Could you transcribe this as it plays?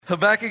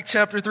Habakkuk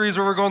chapter 3 is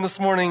where we're going this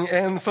morning,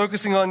 and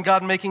focusing on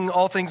God making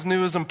all things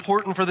new is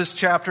important for this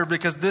chapter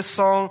because this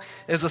song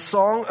is a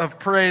song of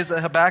praise that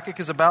Habakkuk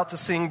is about to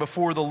sing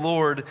before the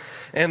Lord.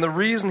 And the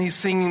reason he's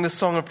singing this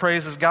song of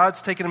praise is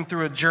God's taken him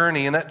through a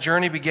journey, and that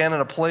journey began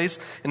in a place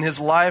in his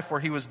life where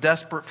he was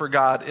desperate for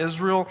God.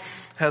 Israel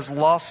has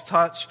lost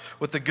touch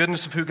with the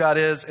goodness of who God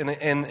is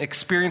and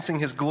experiencing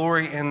his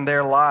glory in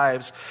their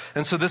lives.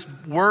 And so this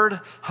word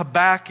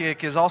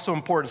Habakkuk is also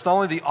important. It's not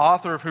only the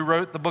author of who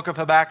wrote the book of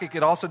Habakkuk,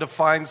 it also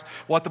defines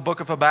what the book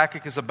of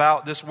Habakkuk is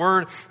about. This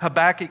word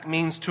Habakkuk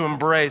means to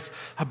embrace.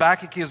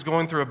 Habakkuk is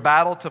going through a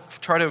battle to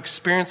try to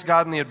experience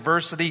God in the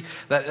adversity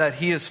that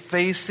he is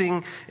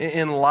facing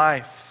in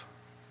life.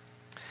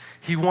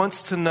 He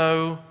wants to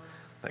know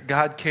that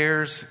God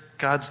cares,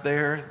 God's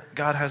there,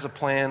 God has a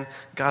plan,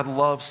 God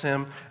loves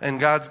him, and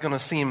God's going to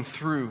see him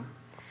through.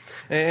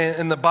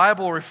 And the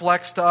Bible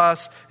reflects to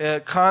us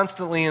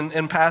constantly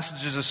in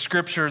passages of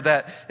Scripture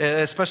that,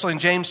 especially in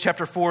James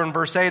chapter 4 and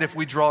verse 8, if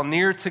we draw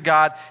near to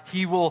God,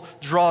 he will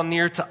draw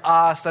near to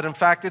us. That in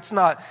fact, it's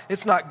not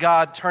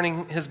God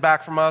turning his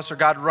back from us or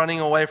God running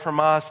away from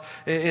us.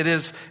 It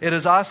is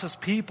us as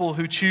people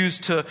who choose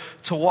to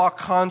walk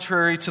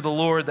contrary to the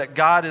Lord, that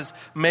God is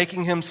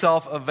making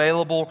himself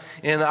available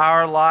in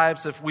our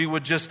lives if we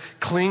would just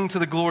cling to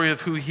the glory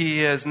of who he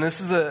is. And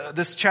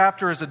this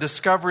chapter is a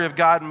discovery of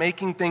God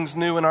making things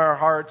new in our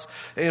hearts,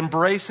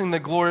 embracing the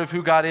glory of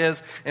who God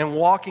is and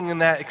walking in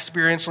that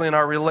experientially in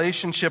our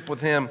relationship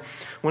with him.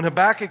 When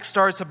Habakkuk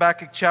starts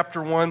Habakkuk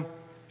chapter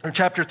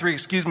 3,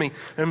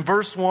 in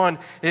verse 1,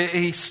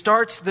 he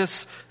starts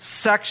this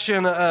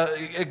section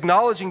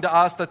acknowledging to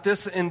us that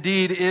this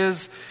indeed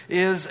is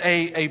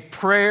a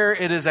prayer,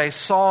 it is a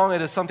song,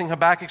 it is something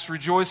Habakkuk's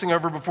rejoicing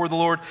over before the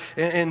Lord.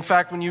 In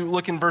fact, when you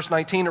look in verse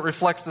 19, it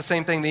reflects the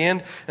same thing. The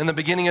end and the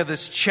beginning of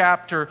this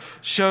chapter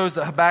shows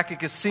that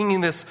Habakkuk is singing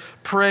this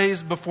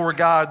praise before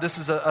God. This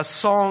is a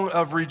song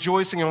of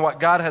rejoicing in what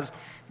God has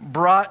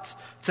brought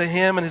to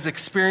him and his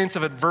experience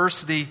of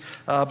adversity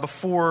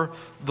before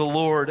the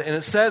Lord. And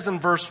it says in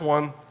verse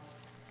 1,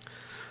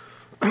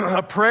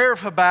 a prayer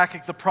of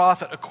Habakkuk the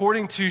prophet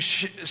according to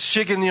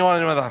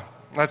Shiginion.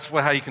 That's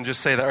how you can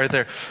just say that right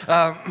there.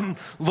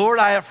 Lord,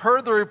 I have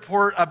heard the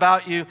report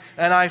about you,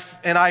 and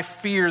I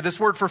fear. This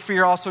word for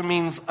fear also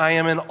means I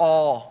am in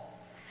awe.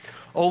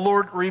 O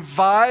Lord,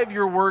 revive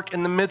your work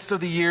in the midst of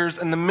the years.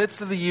 In the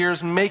midst of the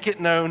years, make it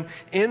known.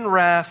 In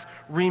wrath,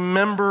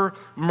 remember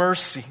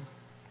mercy.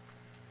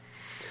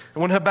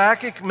 And when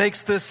Habakkuk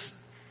makes this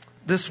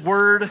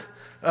word,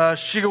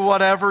 shiga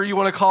whatever you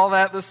want to call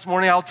that this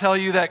morning, I'll tell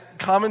you that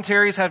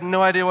commentaries have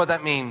no idea what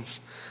that means.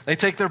 They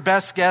take their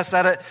best guess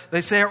at it.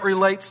 They say it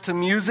relates to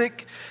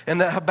music,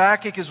 and that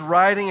Habakkuk is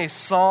writing a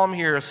psalm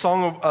here, a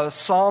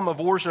psalm of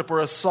worship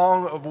or a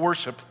song of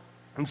worship.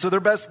 And so their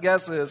best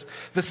guess is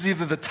this is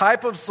either the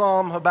type of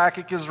psalm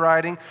Habakkuk is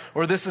writing,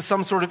 or this is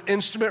some sort of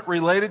instrument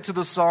related to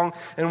the song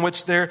in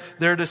which they're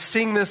to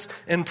sing this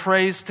in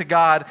praise to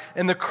God.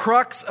 And the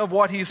crux of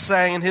what he's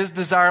saying and his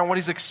desire and what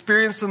he's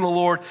experienced in the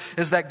Lord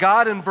is that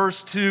God in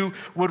verse 2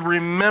 would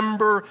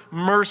remember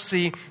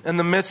mercy in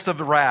the midst of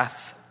the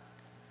wrath.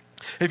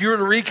 If you were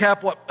to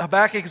recap what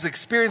Habakkuk has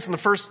experienced in the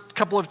first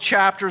couple of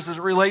chapters as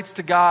it relates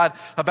to God,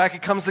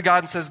 Habakkuk comes to God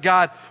and says,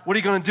 God, what are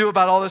you going to do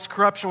about all this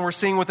corruption we're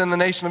seeing within the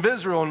nation of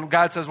Israel? And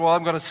God says, well,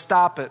 I'm going to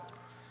stop it.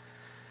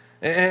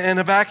 And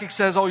Habakkuk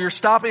says, oh, you're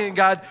stopping it? And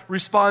God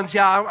responds,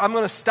 yeah, I'm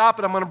going to stop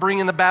it. I'm going to bring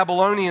in the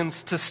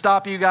Babylonians to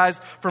stop you guys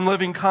from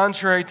living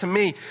contrary to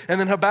me. And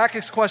then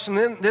Habakkuk's question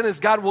then is,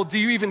 God, well, do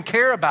you even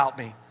care about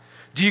me?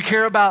 Do you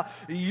care about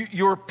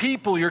your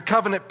people, your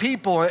covenant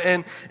people?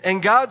 And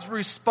God's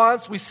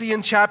response we see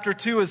in chapter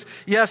 2 is,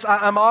 yes,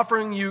 I'm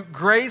offering you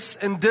grace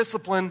and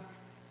discipline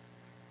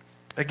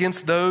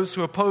against those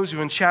who oppose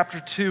you. In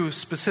chapter 2,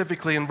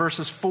 specifically in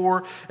verses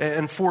 4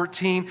 and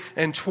 14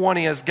 and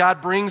 20, as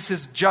God brings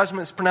his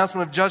judgment, his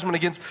pronouncement of judgment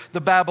against the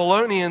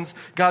Babylonians,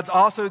 God's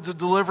also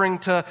delivering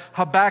to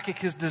Habakkuk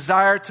his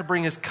desire to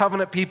bring his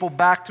covenant people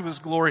back to his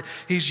glory.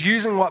 He's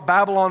using what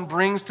Babylon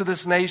brings to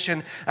this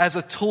nation as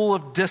a tool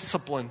of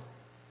discipline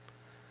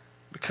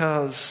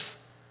because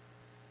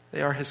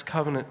they are his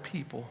covenant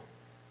people.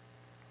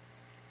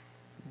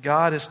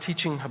 God is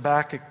teaching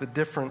Habakkuk the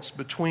difference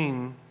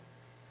between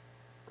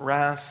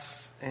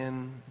wrath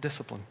and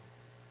discipline.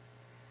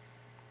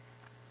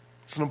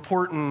 It's an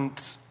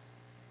important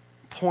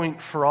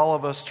point for all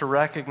of us to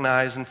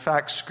recognize. In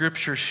fact,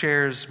 Scripture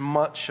shares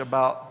much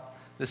about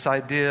this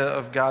idea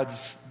of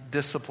God's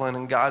discipline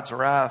and God's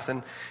wrath.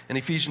 And in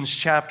Ephesians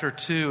chapter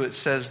 2, it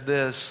says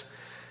this,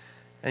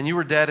 and you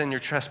were dead in your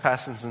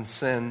trespasses and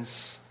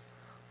sins.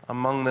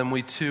 Among them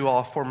we too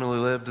all formerly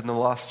lived in the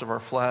lusts of our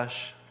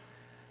flesh,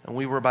 and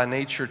we were by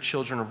nature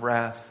children of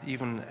wrath,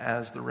 even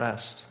as the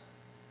rest.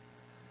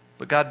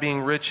 But God, being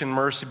rich in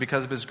mercy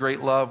because of his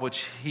great love,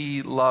 which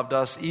he loved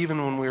us,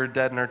 even when we were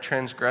dead in our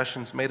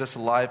transgressions, made us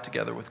alive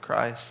together with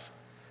Christ.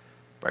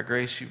 By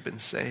grace you've been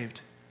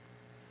saved.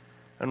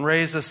 and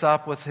raised us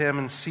up with him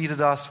and seated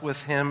us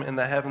with him in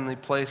the heavenly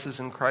places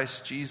in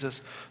Christ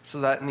Jesus, so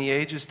that in the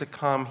ages to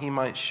come he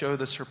might show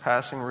the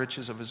surpassing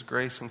riches of his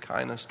grace and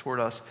kindness toward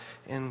us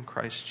in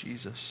Christ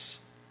Jesus.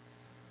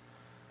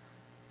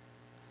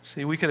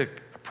 See, we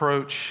could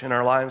approach in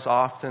our lives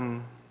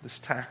often this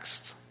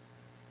text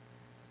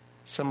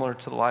similar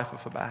to the life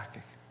of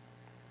Habakkuk.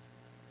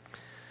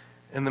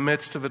 In the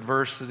midst of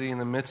adversity, in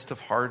the midst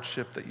of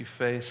hardship that you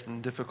face,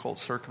 in difficult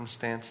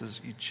circumstances,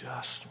 you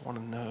just want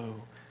to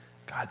know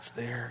God's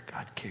there,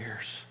 God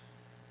cares.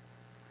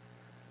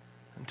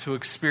 And to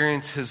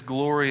experience his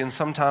glory, and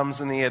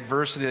sometimes in the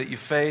adversity that you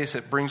face,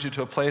 it brings you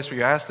to a place where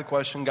you ask the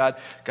question, God,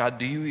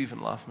 do you even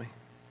love me?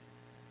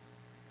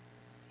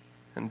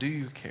 And do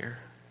you care?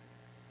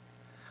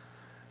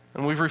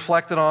 And we've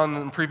reflected on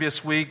in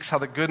previous weeks how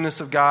the goodness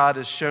of God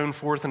is shown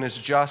forth in his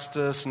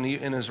justice and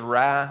in his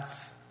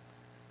wrath.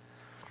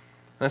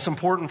 And it's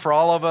important for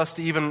all of us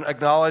to even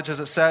acknowledge,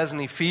 as it says in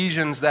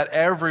Ephesians, that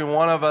every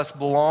one of us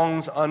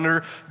belongs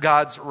under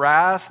God's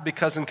wrath,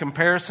 because in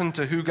comparison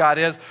to who God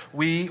is,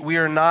 we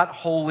are not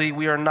holy,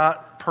 we are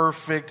not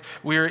perfect,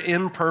 we are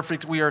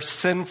imperfect, we are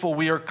sinful,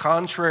 we are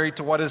contrary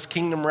to what his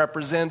kingdom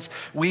represents.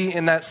 We,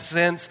 in that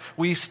sense,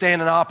 we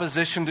stand in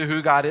opposition to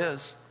who God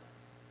is.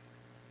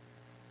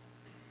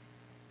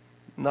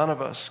 None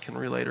of us can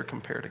relate or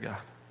compare to God.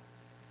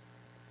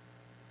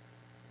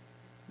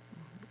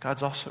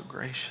 God's also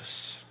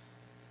gracious.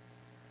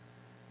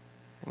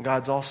 And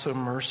God's also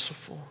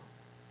merciful.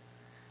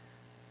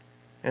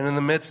 And in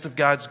the midst of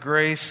God's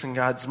grace and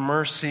God's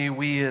mercy,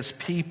 we as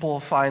people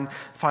find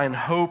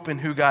hope in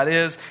who God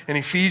is. And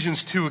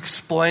Ephesians 2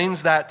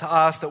 explains that to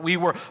us, that we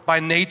were by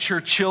nature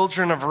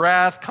children of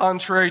wrath,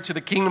 contrary to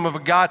the kingdom of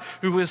a God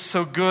who is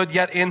so good,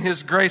 yet in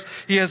his grace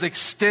he has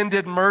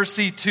extended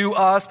mercy to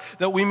us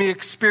that we may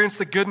experience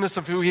the goodness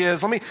of who he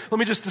is. Let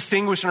me just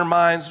distinguish in our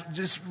minds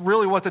just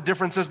really what the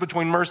difference is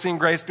between mercy and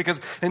grace, because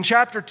in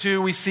chapter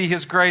 2 we see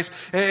his grace.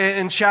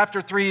 In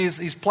chapter 3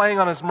 he's playing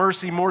on his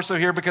mercy more so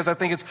here because I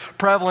think it's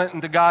prevalent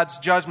into God's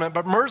judgment.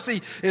 But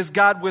mercy is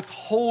God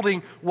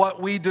withholding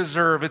what we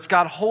deserve. It's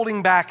God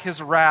holding back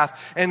his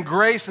wrath. And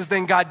grace is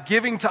then God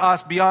giving to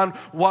us beyond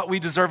what we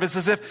deserve. It's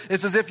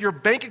as if your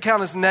bank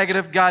account is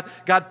negative.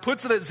 God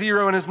puts it at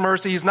zero in his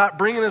mercy. He's not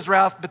bringing his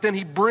wrath, but then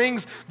he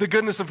brings the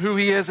goodness of who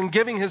he is and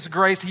giving his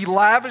grace. He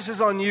lavishes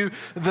on you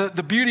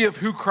the beauty of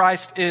who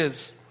Christ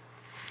is.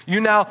 You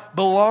now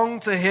belong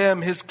to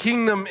him. His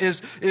kingdom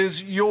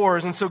is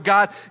yours. And so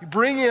God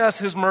bringing us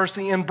his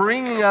mercy and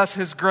bringing us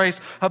his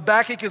grace,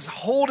 Habakkuk is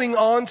holding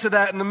on to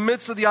that in the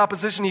midst of the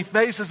opposition he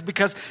faces,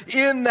 because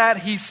in that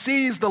he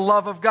sees the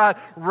love of God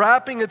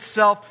wrapping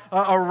itself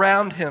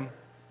around him.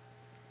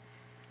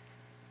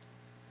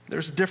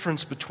 There's a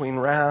difference between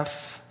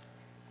wrath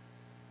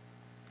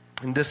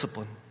and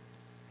discipline.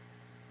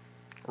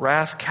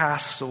 Wrath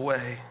casts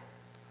away.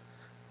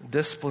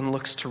 Discipline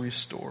looks to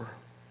restore.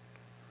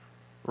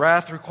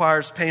 Wrath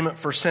requires payment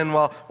for sin,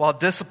 while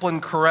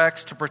discipline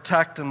corrects to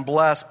protect and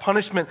bless.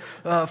 Punishment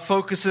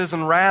focuses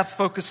and wrath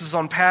focuses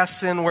on past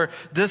sin, where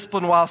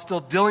discipline, while still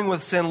dealing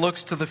with sin,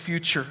 looks to the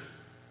future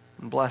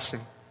and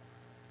blessing.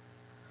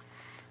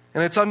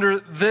 And it's under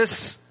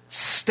this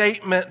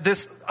statement,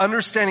 this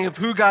understanding of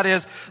who God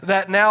is,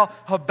 that now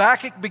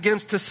Habakkuk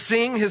begins to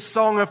sing his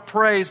song of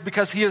praise,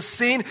 because he has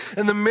seen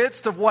in the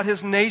midst of what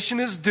his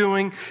nation is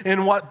doing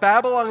and what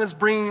Babylon is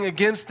bringing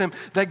against them,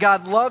 that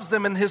God loves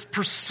them, and his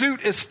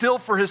pursuit is still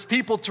for his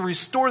people to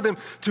restore them,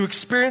 to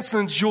experience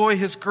and enjoy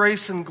his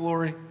grace and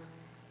glory.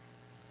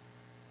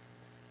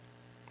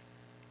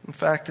 In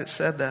fact, it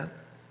said that.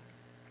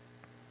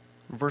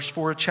 In verse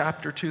 4 of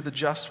chapter 2, the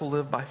just will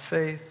live by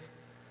faith.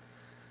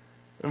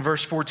 In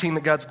verse 14,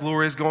 that God's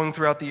glory is going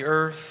throughout the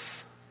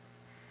earth.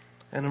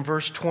 And in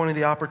verse 20,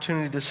 the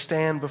opportunity to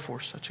stand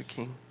before such a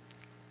king.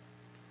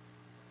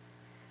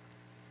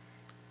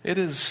 It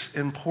is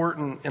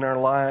important in our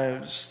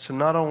lives to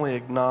not only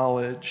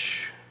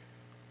acknowledge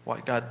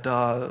what God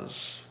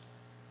does,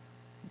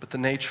 but the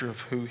nature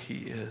of who he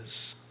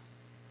is.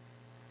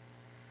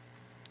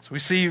 We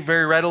see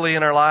very readily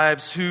in our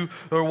lives who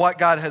or what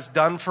God has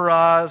done for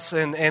us,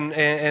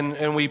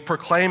 and we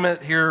proclaim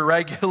it here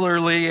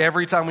regularly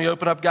every time we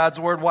open up God's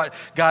Word, what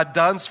God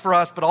does for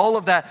us. But all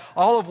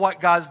of what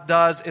God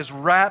does is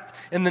wrapped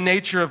in the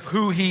nature of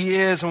who he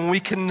is. And when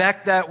we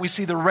connect that, we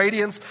see the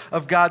radiance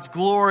of God's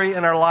glory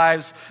in our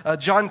lives.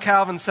 John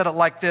Calvin said it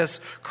like this: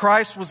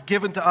 Christ was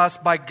given to us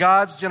by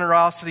God's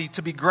generosity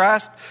to be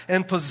grasped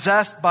and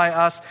possessed by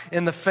us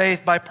in the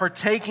faith. By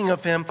partaking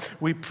of him,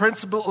 we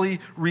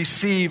principally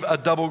receive a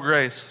double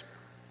grace.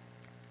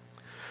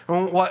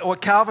 And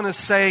what Calvin is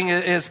saying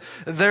is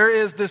there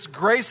is this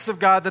grace of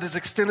God that is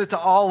extended to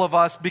all of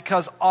us,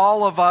 because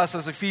all of us,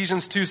 as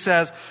Ephesians 2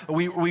 says,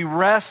 we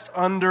rest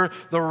under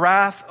the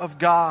wrath of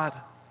God.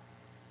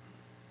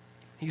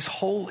 He's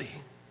holy.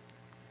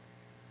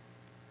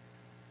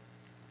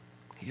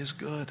 He is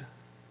good.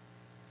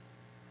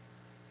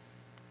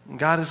 And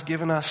God has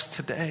given us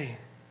today.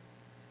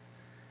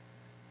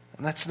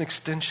 And that's an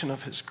extension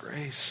of his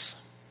grace.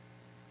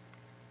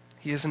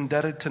 He is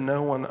indebted to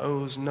no one,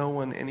 owes no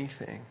one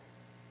anything.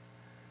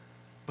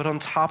 But on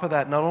top of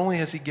that, not only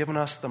has he given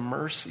us the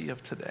mercy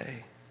of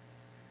today,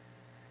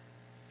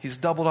 he's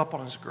doubled up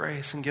on his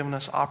grace and given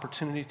us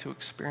opportunity to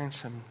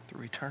experience him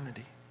through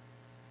eternity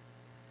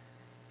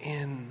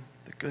in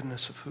the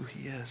goodness of who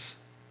he is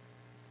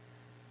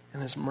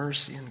and his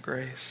mercy and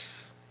grace.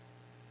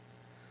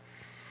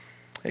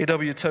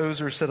 A.W.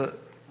 Tozer said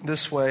it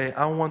this way: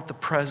 I want the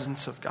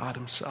presence of God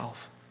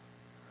himself.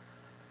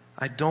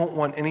 I don't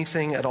want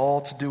anything at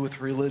all to do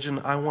with religion.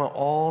 I want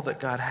all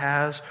that God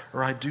has,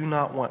 or I do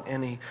not want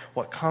any.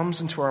 What comes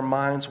into our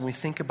minds when we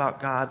think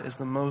about God is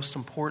the most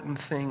important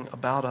thing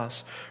about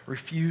us.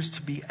 Refuse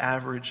to be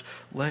average.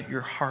 Let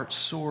your heart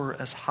soar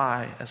as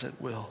high as it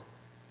will.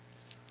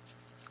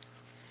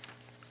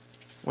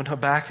 When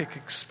Habakkuk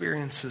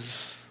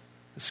experiences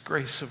this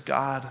grace of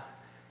God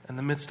in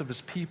the midst of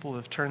his people who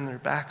have turned their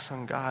backs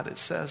on God, it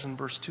says in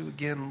verse 2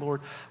 again, Lord,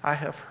 I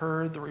have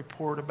heard the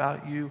report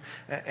about you,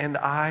 and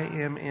I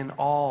am in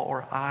awe,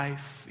 or I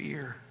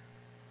fear.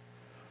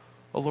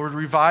 O Lord,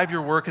 revive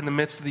your work in the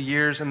midst of the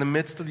years. In the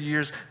midst of the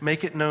years,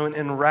 make it known.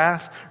 In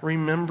wrath,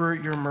 remember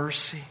your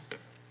mercy.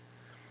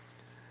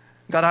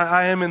 God,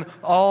 I am in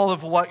all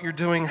of what you're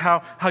doing,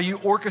 how you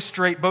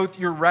orchestrate both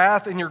your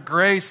wrath and your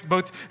grace,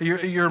 both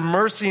your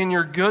mercy and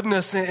your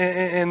goodness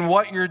in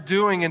what you're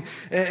doing.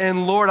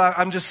 And Lord,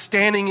 I'm just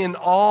standing in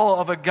awe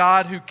of a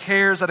God who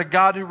cares, at a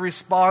God who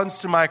responds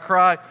to my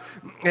cry.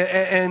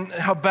 And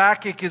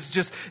Habakkuk is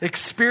just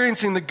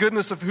experiencing the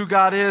goodness of who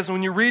God is.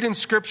 When you read in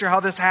Scripture how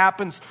this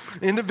happens,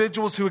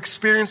 individuals who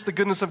experience the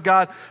goodness of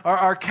God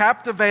are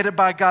captivated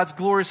by God's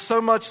glory,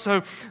 so much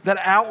so that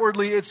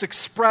outwardly it's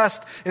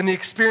expressed in the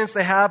experience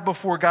they have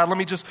before God. Let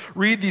me just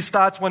read these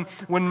thoughts.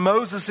 When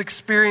Moses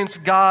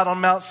experienced God on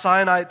Mount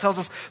Sinai, it tells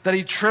us that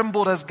he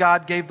trembled as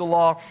God gave the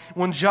law.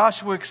 When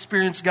Joshua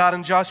experienced God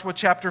in Joshua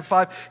chapter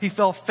 5, he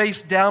fell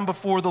face down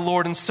before the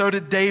Lord, and so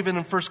did David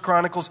in 1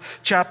 Chronicles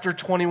chapter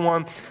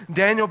 21.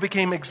 Daniel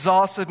became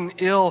exhausted and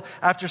ill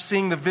after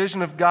seeing the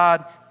vision of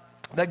God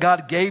that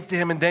God gave to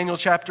him in Daniel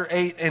chapter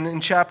 8 and in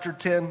chapter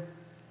 10.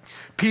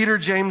 Peter,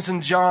 James,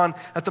 and John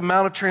at the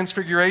Mount of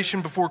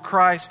Transfiguration before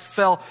Christ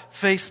fell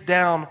face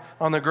down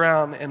on the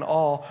ground in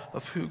awe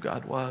of who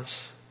God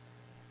was.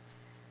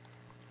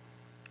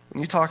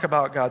 When you talk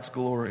about God's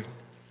glory,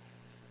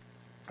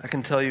 I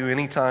can tell you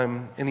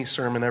anytime any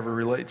sermon ever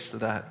relates to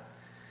that,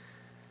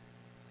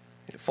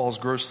 it falls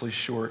grossly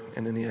short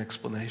in any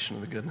explanation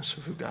of the goodness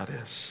of who God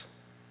is.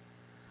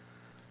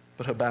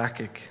 But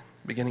Habakkuk,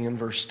 beginning in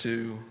verse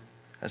 2,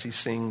 as he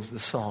sings the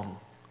song,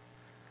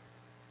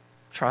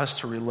 tries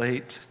to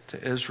relate to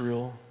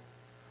Israel,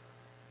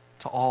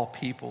 to all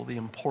people, the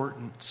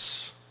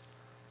importance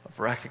of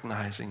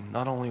recognizing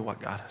not only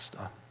what God has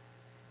done,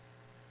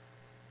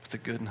 but the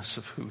goodness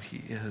of who he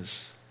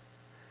is.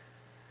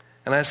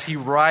 And as he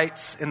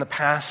writes in the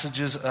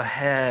passages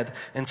ahead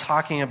and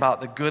talking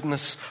about the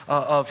goodness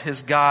of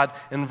his God,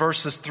 in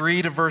verses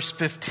 3 to verse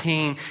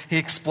 15, he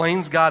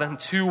explains God in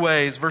two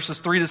ways. Verses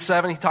 3 to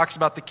 7, he talks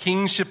about the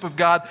kingship of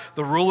God,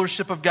 the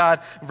rulership of God.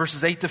 In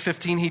verses 8 to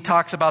 15, he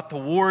talks about the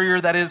warrior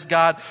that is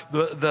God,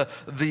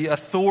 the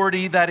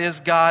authority that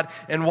is God,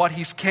 and what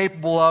he's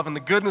capable of, and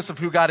the goodness of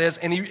who God is.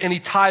 And he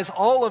ties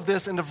all of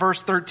this into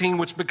verse 13,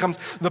 which becomes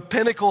the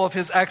pinnacle of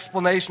his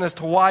explanation as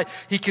to why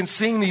he can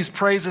sing these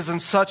praises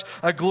in such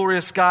a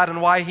glorious God,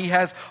 and why he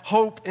has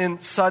hope in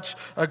such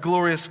a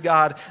glorious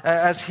God.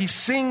 As he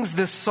sings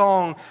this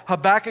song,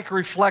 Habakkuk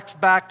reflects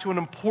back to an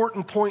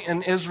important point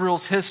in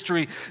Israel's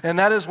history, and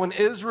that is when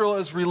Israel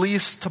is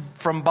released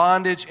from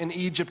bondage in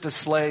Egypt as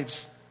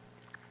slaves.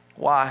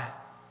 Why?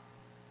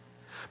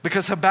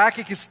 Because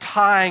Habakkuk is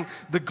tying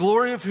the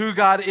glory of who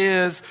God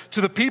is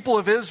to the people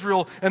of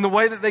Israel and the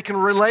way that they can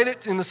relate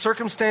it in the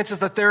circumstances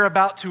that they're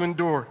about to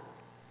endure.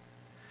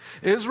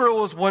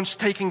 Israel was once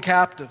taken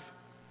captive.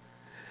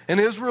 And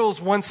Israel is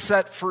once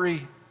set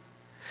free.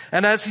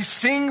 And as he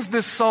sings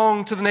this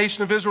song to the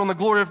nation of Israel and the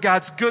glory of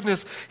God's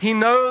goodness, he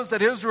knows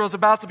that Israel is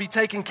about to be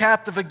taken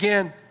captive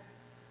again.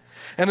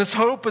 And his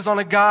hope is on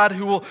a God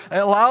who will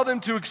allow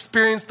them to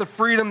experience the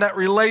freedom that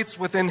relates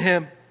within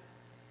him.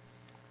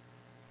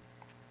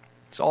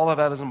 So all of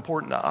that is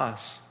important to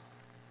us.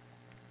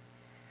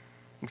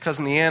 Because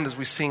in the end, as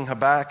we sing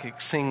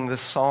Habakkuk, sing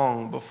this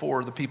song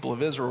before the people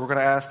of Israel, we're going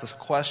to ask this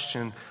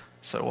question,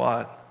 so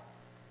what?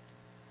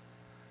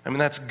 I mean,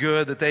 that's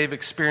good that they've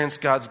experienced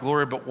God's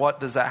glory, but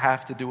what does that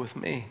have to do with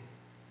me?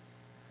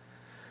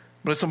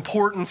 But it's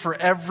important for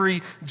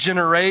every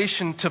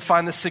generation to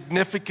find the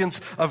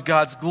significance of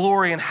God's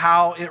glory and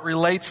how it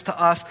relates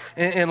to us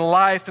in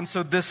life. And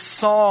so this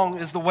song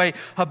is the way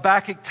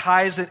Habakkuk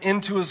ties it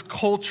into his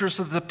culture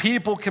so that the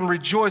people can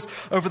rejoice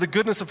over the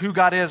goodness of who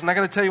God is. And I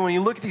got to tell you, when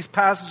you look at these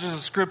passages of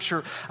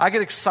Scripture, I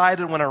get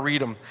excited when I read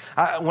them.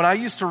 When I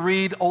used to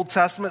read Old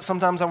Testament,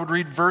 sometimes I would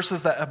read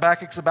verses that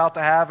Habakkuk's about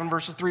to have in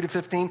verses 3 to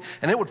 15,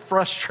 and it would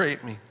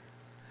frustrate me.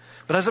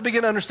 But as I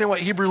begin to understand what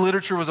Hebrew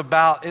literature was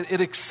about,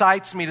 it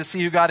excites me to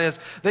see who God is.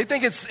 They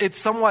think it's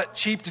somewhat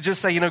cheap to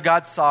just say,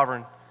 God's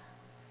sovereign.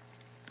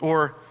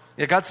 Or,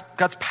 God's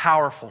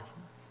powerful.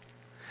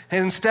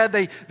 And instead,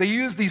 they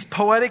use these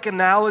poetic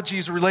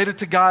analogies related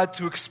to God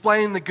to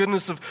explain the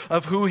goodness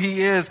of who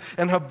he is.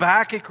 And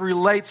Habakkuk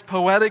relates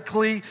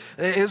poetically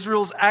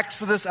Israel's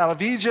exodus out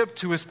of Egypt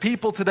to his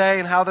people today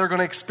and how they're going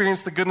to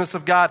experience the goodness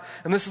of God.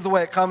 And this is the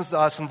way it comes to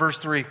us in verse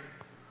 3.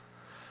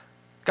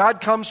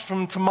 God comes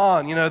from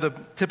Taman, the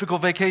typical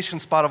vacation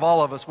spot of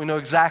all of us. We know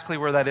exactly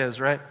where that is,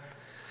 right?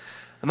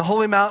 And the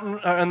holy mountain,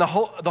 and the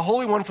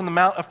Holy One from the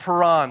Mount of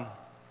Paran,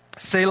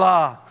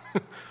 Selah.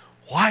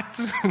 What?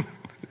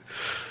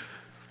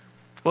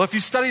 Well, if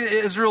you study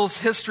Israel's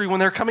history, when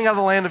they're coming out of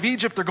the land of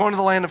Egypt, they're going to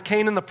the land of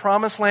Canaan, the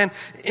promised land.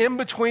 In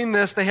between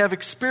this, they have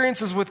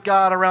experiences with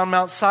God around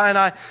Mount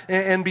Sinai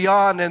and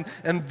beyond.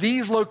 And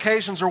these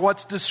locations are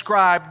what's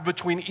described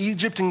between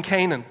Egypt and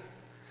Canaan.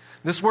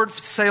 This word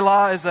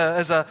Selah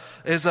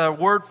is a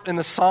word in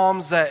the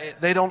Psalms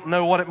that they don't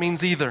know what it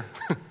means either.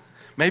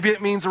 Maybe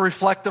it means a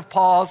reflective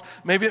pause.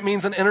 Maybe it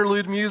means an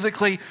interlude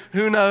musically.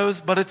 Who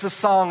knows? But it's a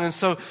song. And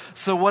so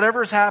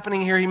whatever is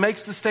happening here, he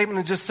makes the statement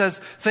and just says,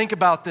 think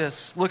about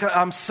this. Look,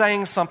 I'm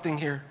saying something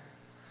here.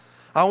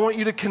 I want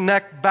you to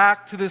connect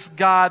back to this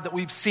God that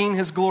we've seen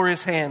his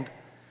glorious hand.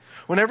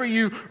 Whenever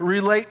you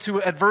relate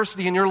to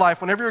adversity in your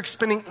life, whenever you're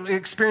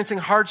experiencing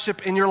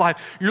hardship in your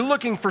life, you're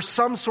looking for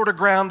some sort of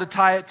ground to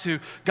tie it to.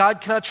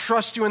 God, can I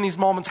trust you in these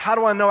moments? How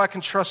do I know I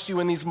can trust you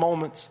in these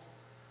moments?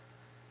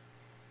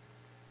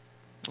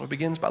 Well, it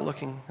begins by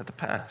looking at the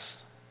past.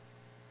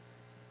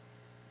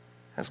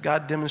 Has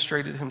God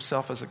demonstrated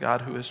himself as a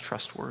God who is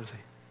trustworthy?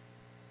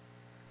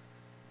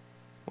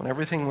 When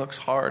everything looks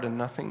hard and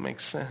nothing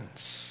makes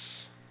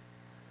sense,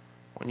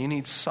 when you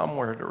need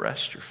somewhere to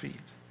rest your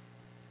feet,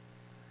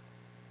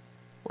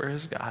 where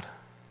is God?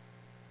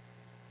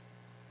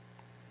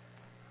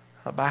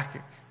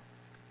 Habakkuk.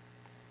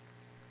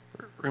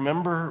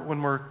 Remember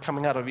when we're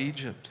coming out of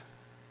Egypt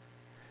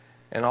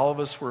and all of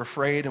us were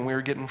afraid and we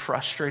were getting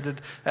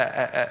frustrated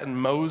at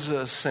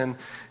Moses and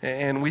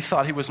we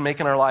thought he was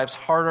making our lives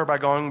harder by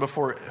going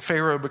before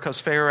Pharaoh, because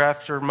Pharaoh,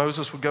 after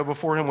Moses would go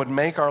before him, would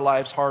make our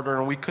lives harder,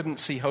 and we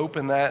couldn't see hope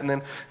in that. And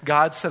then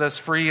God set us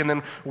free, and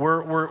then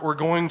we're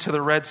going to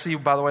the Red Sea.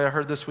 By the way, I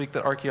heard this week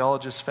that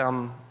archaeologists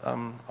found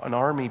an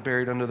army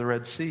buried under the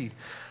Red Sea.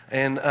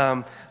 And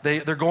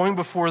they're going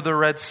before the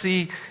Red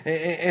Sea.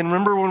 And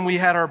remember when we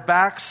had our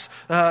backs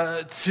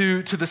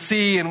to the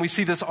sea and we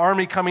see this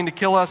army coming to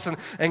kill us,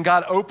 and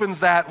God opens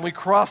that and we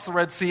cross the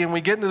Red Sea and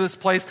we get into this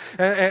place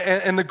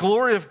and the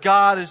glory of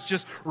God is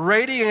just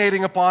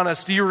radiating upon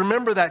us. Do you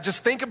remember that?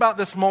 Just think about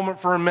this moment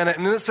for a minute.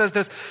 And then it says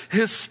this: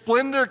 his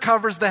splendor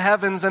covers the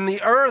heavens and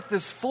the earth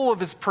is full of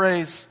his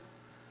praise.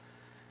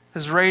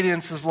 His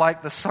radiance is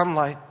like the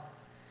sunlight.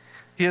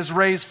 He has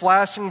rays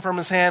flashing from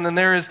his hand, and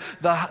there is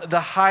the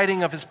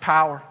hiding of his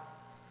power.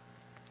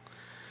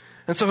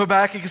 And so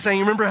Habakkuk is saying,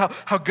 you remember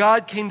how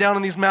God came down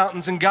in these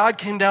mountains, and God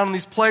came down in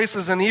these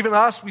places, and even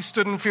us, we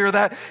stood in fear of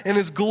that, and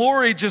his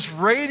glory just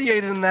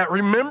radiated in that.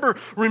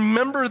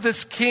 Remember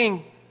this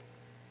king.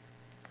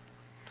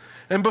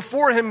 And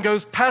before him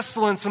goes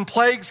pestilence, and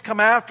plagues come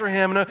after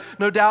him.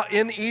 No doubt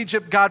in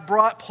Egypt, God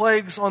brought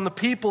plagues on the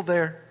people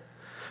there.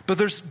 But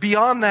there's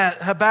beyond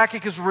that.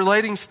 Habakkuk is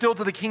relating still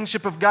to the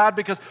kingship of God,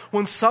 because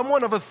when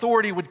someone of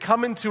authority would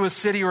come into a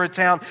city or a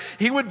town,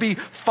 he would be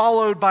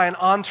followed by an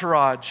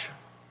entourage.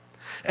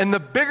 And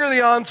the bigger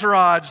the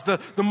entourage, the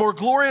more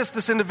glorious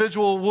this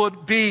individual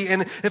would be.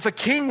 And if a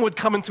king would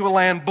come into a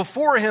land,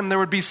 before him there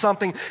would be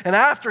something, and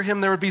after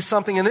him there would be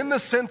something. And in the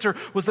center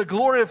was the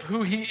glory of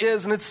who he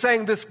is. And it's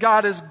saying this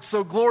God is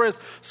so glorious,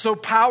 so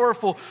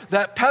powerful,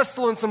 that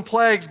pestilence and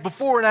plagues,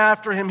 before and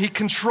after him, he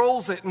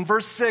controls it. In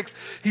verse 6,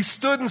 he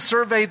stood and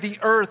surveyed the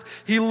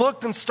earth. He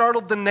looked and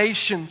startled the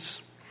nations.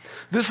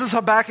 This is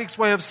Habakkuk's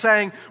way of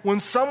saying,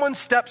 when someone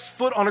steps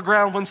foot on the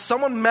ground, when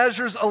someone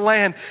measures a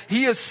land,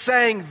 he is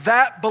saying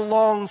that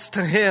belongs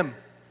to him.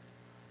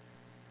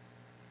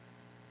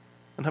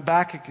 And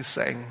Habakkuk is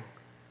saying,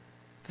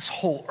 this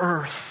whole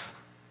earth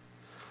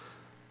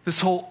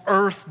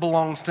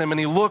belongs to him. And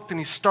he looked and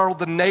he startled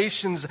the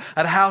nations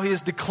at how he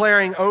is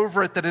declaring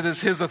over it that it is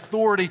his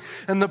authority.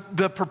 And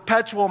the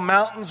perpetual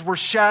mountains were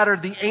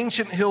shattered. The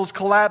ancient hills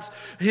collapsed.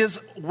 His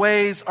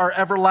ways are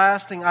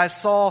everlasting. I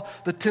saw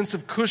the tents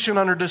of Cushan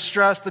under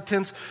distress. The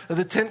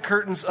tent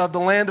curtains of the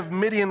land of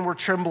Midian were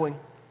trembling.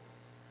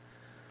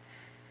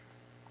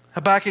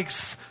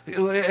 Habakkuk's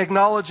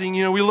acknowledging,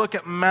 we look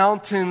at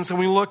mountains and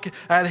we look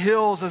at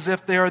hills as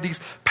if they are these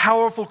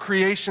powerful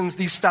creations,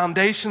 these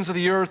foundations of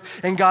the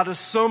earth, and God is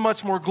so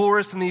much more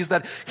glorious than these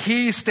that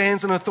he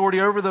stands in authority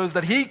over those,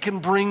 that he can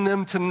bring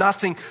them to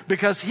nothing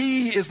because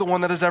he is the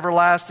one that is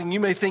everlasting. You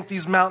may think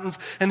these mountains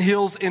and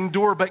hills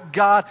endure, but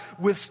God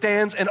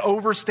withstands and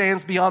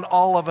overstands beyond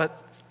all of it.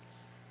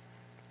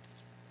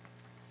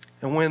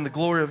 And when the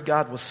glory of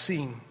God was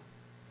seen,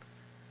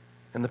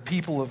 and the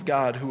people of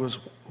God who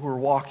were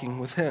walking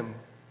with him,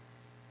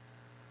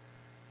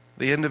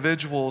 the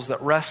individuals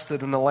that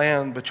rested in the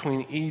land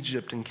between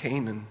Egypt and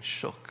Canaan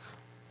shook.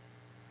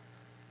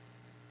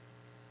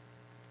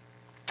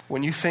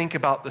 When you think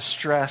about the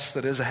stress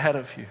that is ahead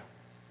of you,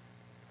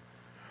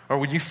 or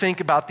when you think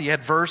about the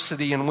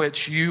adversity in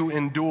which you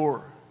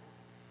endure,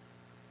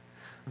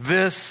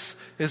 This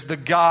is the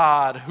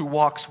God who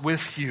walks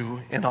with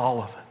you in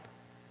all of it.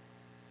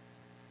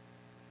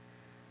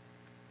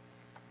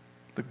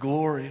 The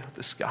glory of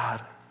this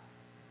God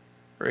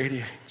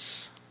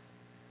radiates.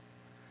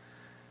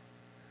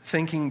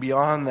 Thinking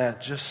beyond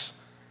that, just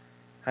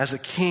as a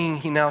king,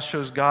 he now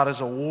shows God as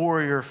a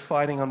warrior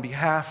fighting on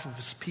behalf of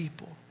his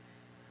people.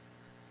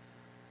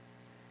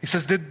 He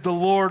says, did the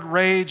Lord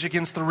rage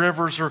against the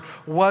rivers, or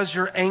was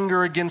your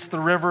anger against the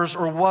rivers,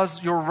 or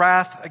was your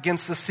wrath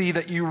against the sea,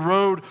 that you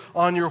rode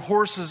on your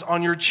horses,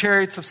 on your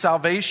chariots of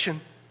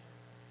salvation?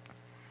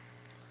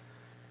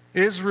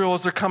 Israel,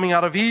 as they're coming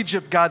out of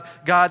Egypt,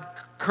 God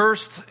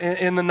cursed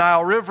in the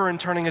Nile River and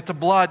turning it to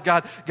blood.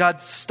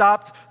 God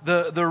stopped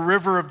the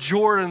river of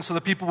Jordan so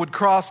the people would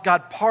cross.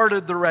 God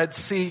parted the Red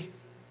Sea.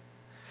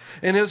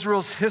 In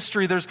Israel's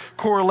history, there's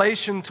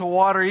correlation to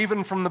water.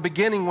 Even from the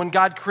beginning, when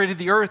God created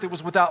the earth, it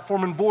was without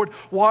form and void.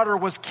 Water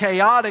was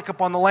chaotic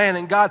upon the land,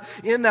 and God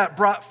in that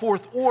brought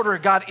forth order.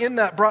 God in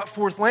that brought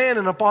forth land,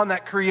 and upon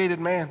that created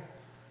man.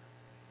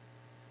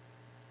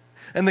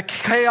 And the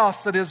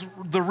chaos that is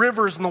the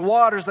rivers and the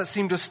waters that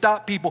seem to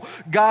stop people,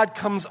 God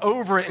comes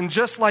over it. And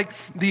just like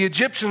the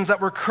Egyptians that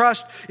were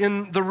crushed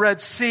in the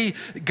Red Sea,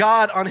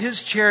 God on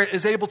his chariot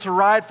is able to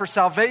ride for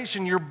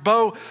salvation. Your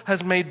bow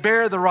has made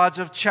bare, the rods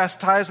of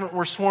chastisement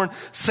were sworn.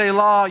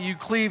 Selah, you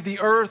cleave the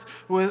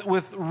earth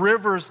with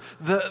rivers.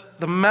 The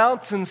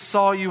mountains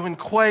saw you and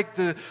quaked.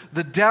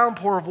 The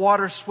downpour of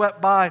water swept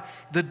by.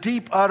 The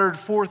deep uttered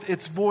forth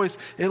its voice.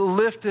 It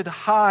lifted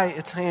high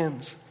its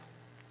hands.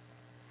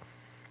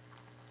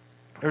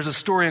 There's a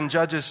story in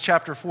Judges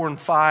chapter 4 and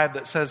 5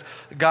 that says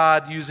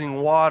God,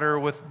 using water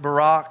with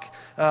Barak,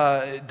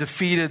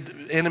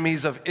 defeated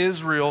enemies of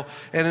Israel.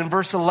 And in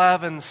verse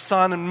 11,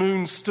 sun and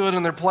moon stood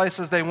in their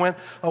places. They went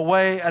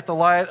away at the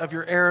light of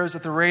your arrows,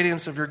 at the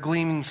radiance of your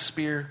gleaming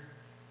spear.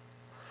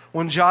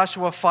 When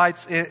Joshua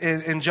fights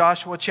in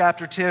Joshua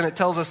chapter 10, it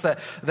tells us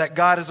that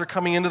God, as they're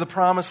coming into the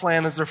promised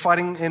land, as they're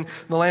fighting in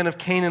the land of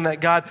Canaan,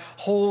 that God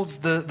holds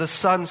the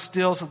sun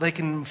still so they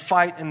can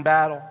fight in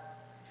battle.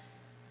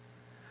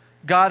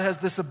 God has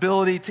this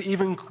ability to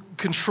even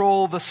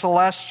control the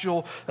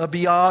celestial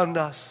beyond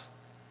us.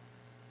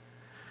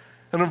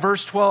 And in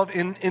verse 12,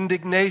 in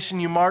indignation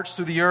you marched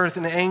through the earth,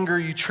 in anger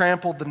you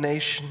trampled the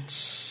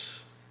nations.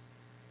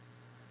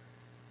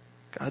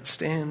 God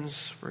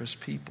stands for his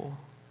people.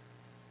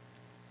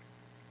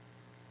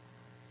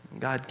 And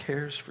God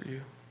cares for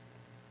you.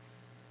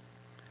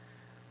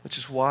 Which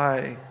is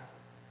why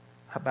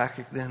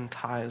Habakkuk then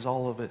ties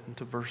all of it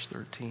into verse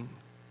 13.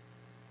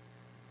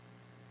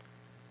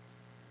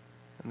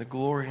 And the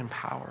glory and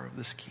power of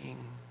this king,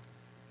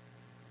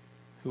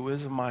 who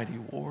is a mighty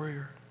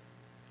warrior.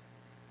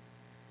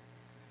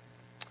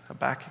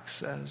 Habakkuk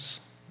says,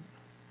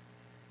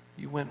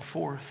 you went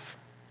forth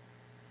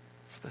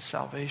for the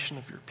salvation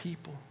of your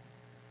people,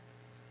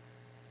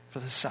 for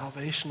the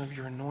salvation of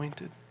your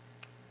anointed.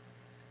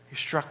 You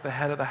struck the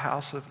head of the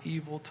house of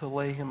evil to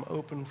lay him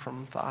open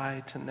from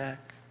thigh to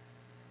neck.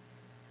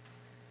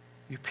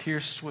 You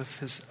pierced with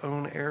his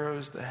own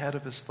arrows the head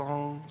of his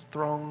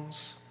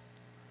throngs.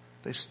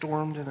 They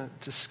stormed in it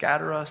to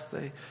scatter us.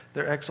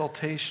 Their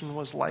exaltation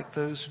was like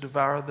those who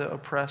devour the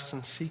oppressed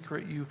in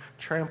secret. You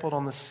trampled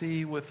on the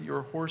sea with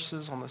your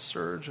horses on the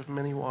surge of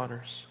many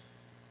waters.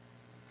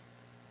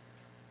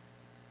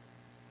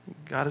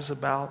 God is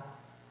about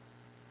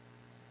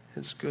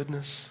his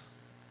goodness.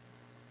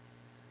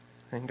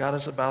 And God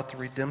is about the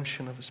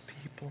redemption of his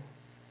people.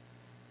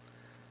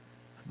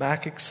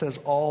 Habakkuk says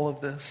all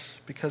of this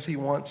because he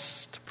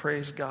wants to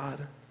praise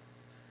God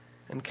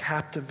and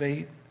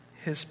captivate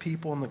his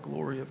people in the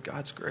glory of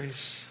God's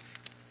grace.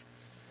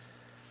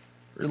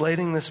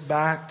 Relating this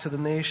back to the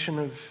nation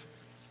of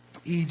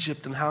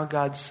Egypt and how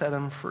God set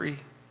him free.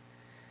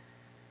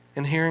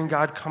 And hearing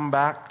God come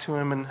back to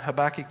him in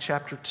Habakkuk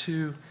chapter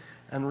 2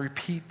 and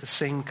repeat the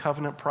same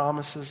covenant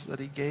promises that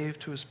he gave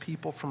to his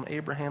people from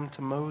Abraham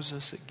to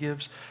Moses, it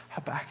gives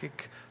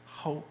Habakkuk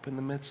hope in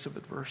the midst of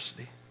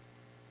adversity.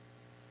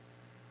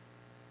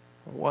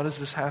 What does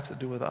this have to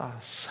do with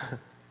us?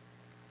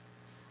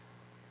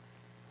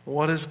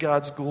 What does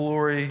God's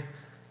glory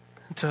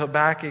to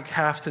Habakkuk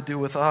have to do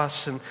with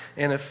us? And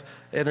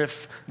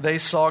if they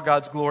saw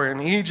God's glory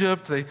in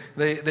Egypt,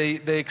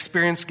 they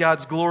experienced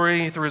God's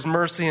glory through his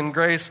mercy and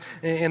grace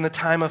in the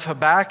time of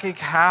Habakkuk,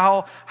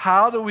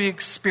 how do we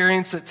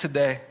experience it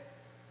today?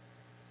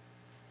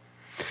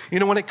 You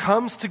know, when it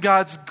comes to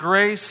God's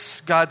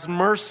grace, God's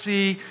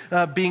mercy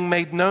being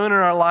made known in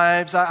our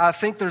lives, I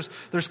think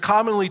there's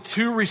commonly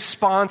two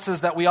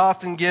responses that we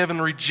often give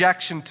in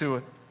rejection to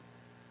it.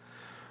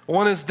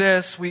 One is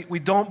this: we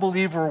don't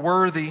believe we're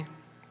worthy.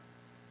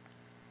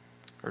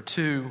 Or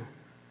two,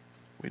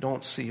 we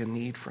don't see a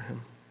need for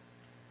him.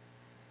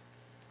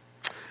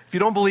 If you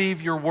don't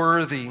believe you're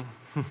worthy,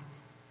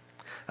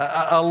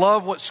 I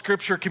love what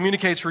Scripture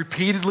communicates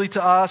repeatedly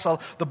to us.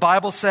 The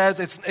Bible says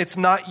it's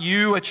not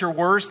you at your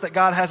worst that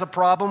God has a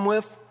problem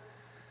with.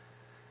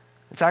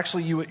 It's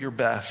actually you at your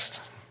best.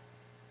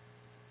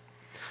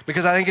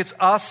 Because I think it's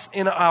us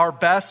in our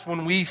best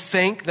when we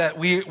think that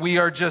we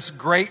are just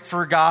great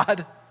for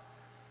God,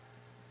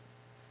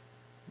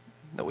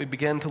 that we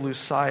begin to lose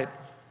sight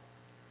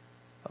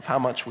of how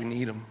much we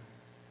need Him.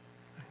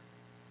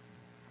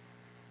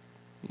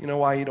 You know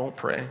why you don't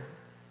pray?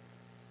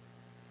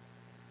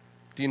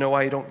 Do you know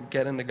why you don't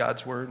get into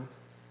God's Word?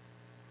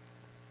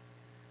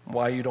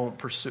 Why you don't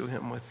pursue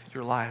Him with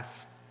your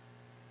life?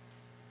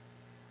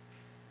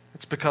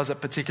 It's because at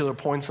particular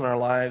points in our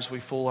lives we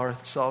fool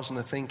ourselves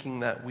into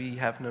thinking that we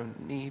have no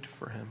need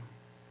for Him.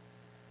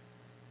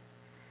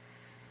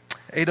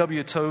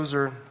 A.W.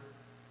 Tozer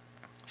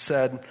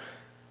said,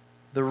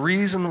 "The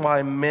reason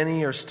why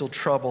many are still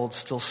troubled,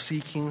 still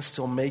seeking,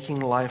 still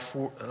making life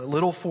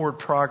little forward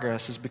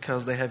progress is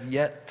because they have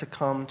yet to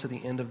come to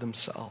the end of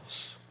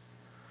themselves.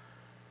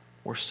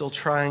 We're still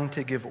trying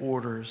to give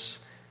orders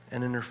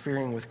and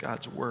interfering with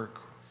God's work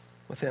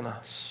within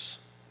us."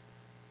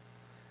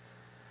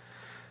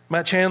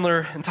 Matt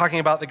Chandler, in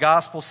talking about the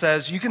gospel,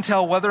 says, "You can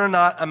tell whether or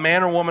not a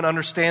man or woman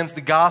understands the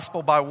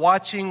gospel by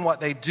watching what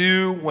they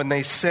do when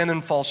they sin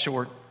and fall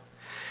short.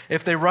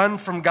 If they run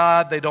from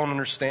God, they don't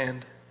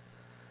understand.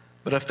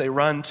 But if they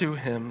run to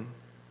Him,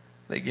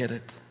 they get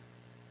it.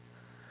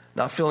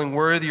 Not feeling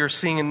worthy or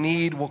seeing a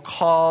need will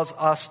cause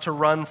us to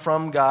run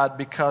from God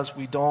because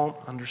we don't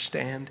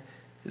understand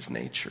His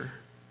nature."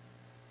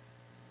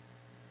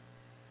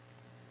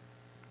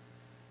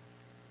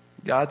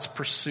 God's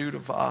pursuit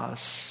of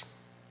us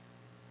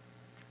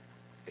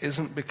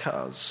isn't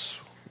because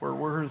we're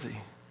worthy,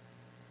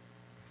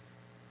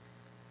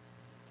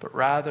 but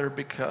rather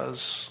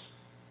because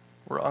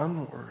we're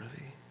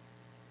unworthy.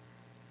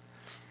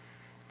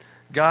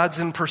 God's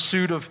in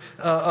pursuit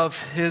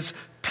of His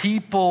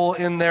people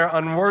in their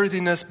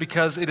unworthiness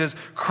because it is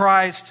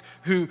Christ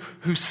who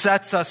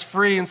sets us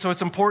free. And so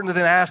it's important to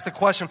then ask the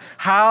question,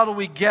 how do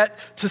we get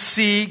to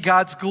see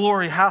God's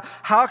glory?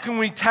 How can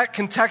we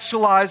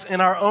contextualize in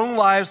our own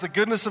lives the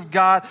goodness of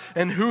God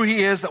and who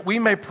He is, that we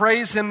may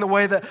praise Him the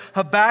way that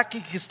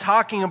Habakkuk is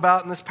talking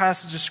about in this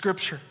passage of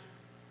Scripture?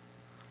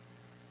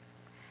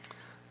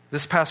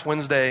 This past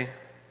Wednesday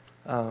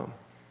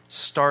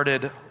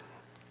started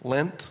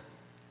Lent,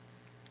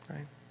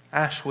 right?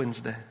 Ash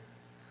Wednesday.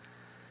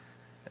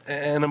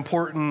 An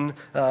important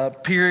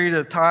period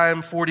of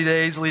time, 40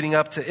 days leading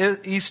up to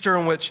Easter,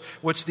 in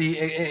which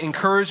the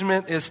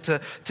encouragement is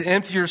to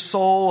empty your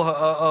soul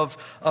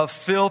of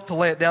filth, to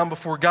lay it down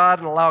before God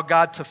and allow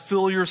God to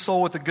fill your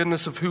soul with the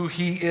goodness of who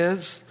He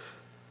is.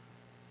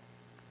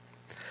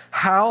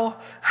 How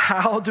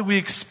do we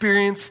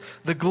experience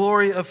the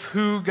glory of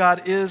who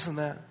God is in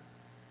that?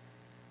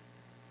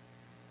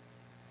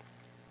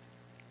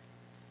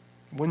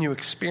 When you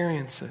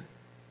experience it,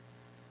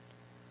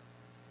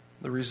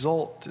 the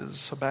result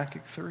is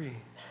Habakkuk 3.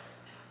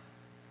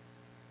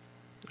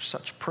 There's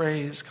such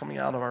praise coming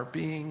out of our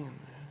being and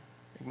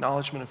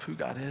acknowledgement of who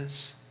God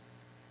is.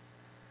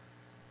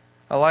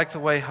 I like the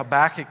way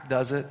Habakkuk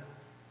does it.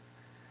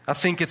 I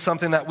think it's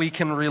something that we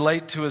can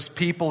relate to as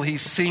people. He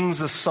sings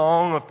a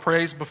song of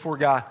praise before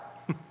God.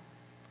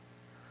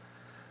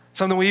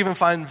 Something we even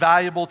find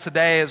valuable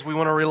today as we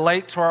want to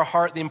relate to our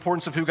heart the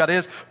importance of who God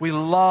is. We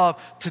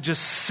love to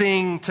just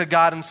sing to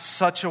God in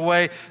such a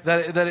way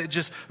that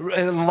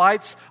it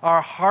lights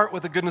our heart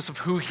with the goodness of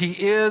who He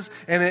is,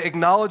 and it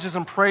acknowledges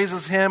and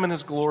praises Him and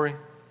His glory.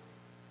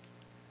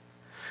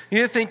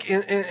 You think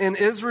in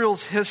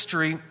Israel's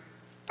history,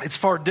 it's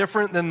far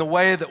different than the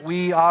way that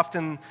we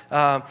often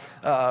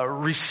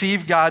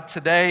receive God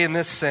today in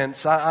this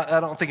sense. I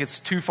don't think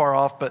it's too far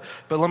off, but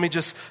let me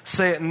just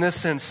say it in this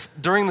sense.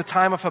 During the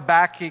time of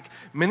Habakkuk,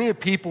 many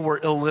people were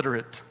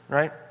illiterate,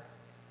 right?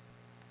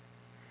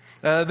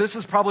 This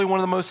is probably one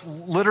of the most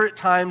literate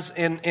times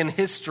in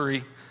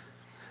history.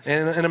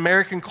 In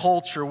American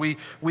culture, we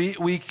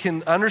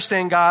can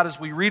understand God as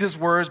we read His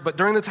words, but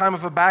during the time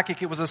of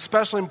Habakkuk, it was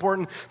especially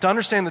important to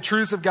understand the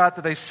truths of God,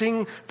 that they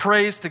sing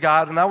praise to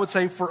God. And I would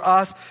say for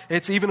us,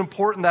 it's even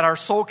important that our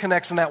soul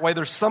connects in that way.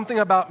 There's something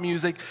about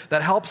music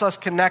that helps us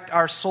connect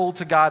our soul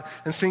to God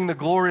and sing the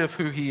glory of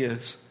who He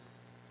is.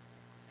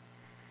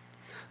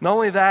 Not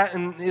only that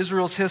in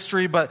Israel's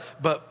history, but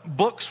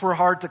books were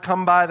hard to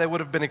come by. They would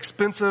have been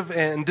expensive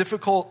and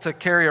difficult to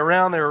carry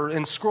around. They were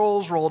in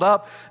scrolls rolled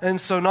up.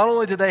 And so not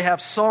only did they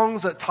have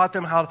songs that taught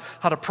them how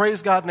to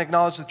praise God and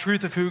acknowledge the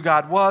truth of who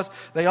God was,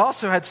 they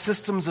also had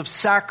systems of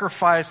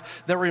sacrifice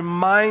that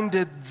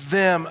reminded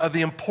them of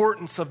the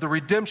importance of the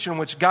redemption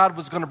which God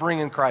was going to bring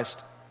in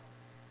Christ.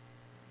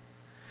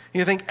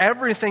 You think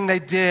everything they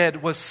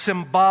did was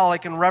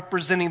symbolic and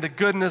representing the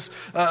goodness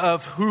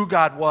of who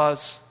God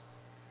was.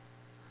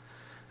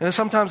 And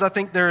sometimes I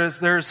think there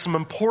is some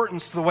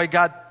importance to the way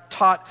God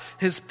taught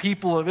His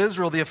people of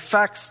Israel the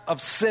effects of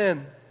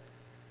sin.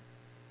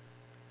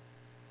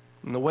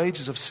 And the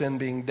wages of sin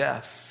being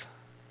death.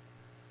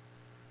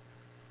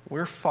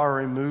 We're far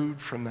removed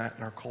from that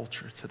in our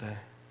culture today.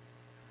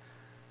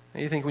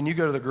 And you think when you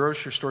go to the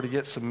grocery store to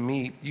get some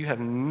meat, you have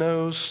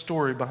no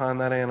story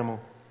behind that animal.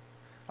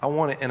 I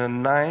want it in a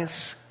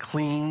nice,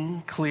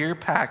 clean, clear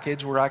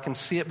package where I can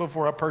see it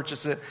before I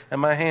purchase it,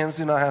 and my hands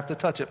do not have to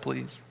touch it,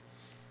 please.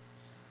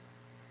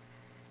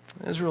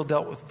 Israel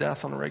dealt with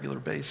death on a regular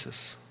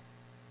basis.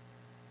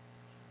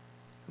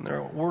 And there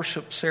are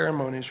worship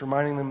ceremonies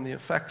reminding them of the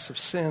effects of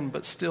sin,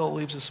 but still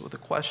leaves us with a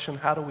question: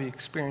 how do we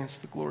experience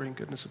the glory and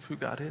goodness of who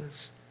God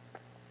is?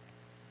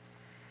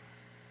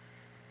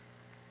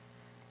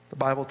 The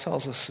Bible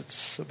tells us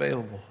it's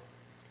available.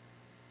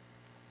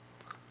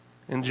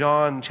 In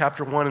John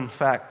chapter 1, in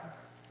fact,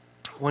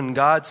 when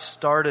God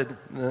started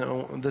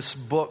this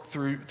book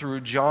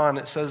through John,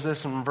 it says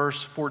this in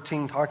verse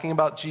 14, talking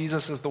about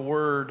Jesus as the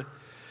Word.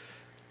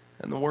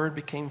 And the Word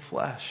became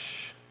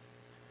flesh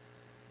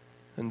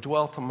and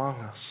dwelt among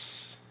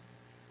us.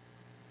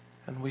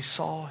 And we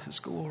saw His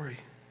glory.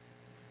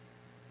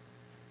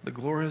 The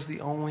glory is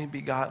the only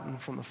begotten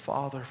from the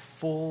Father,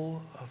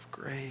 full of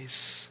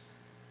grace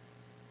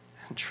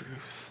and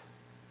truth.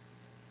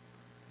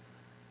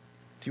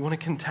 Do you want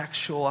to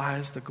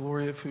contextualize the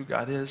glory of who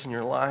God is in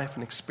your life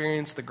and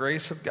experience the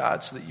grace of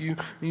God so that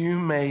you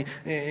may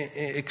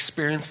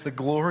experience the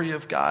glory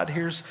of God?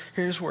 Here's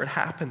where it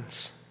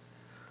happens.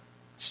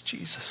 It's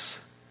Jesus.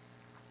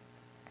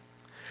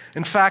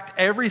 In fact,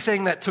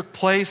 everything that took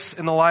place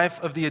in the life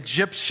of the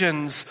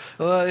Egyptians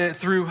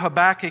through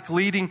Habakkuk,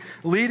 leading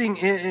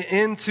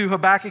into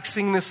Habakkuk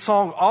singing this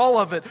song, all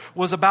of it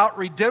was about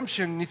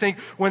redemption. You think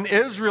when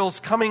Israel's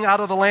coming out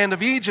of the land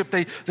of Egypt,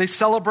 they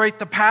celebrate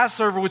the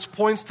Passover, which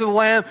points to the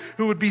lamb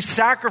who would be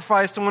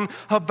sacrificed. And when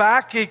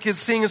Habakkuk is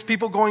seeing his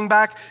people going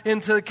back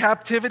into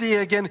captivity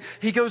again,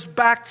 he goes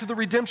back to the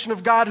redemption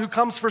of God who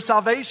comes for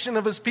salvation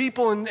of His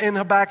people in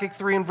Habakkuk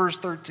 3 and verse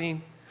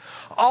 13.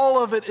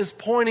 All of it is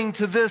pointing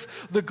to this,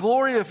 the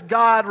glory of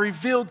God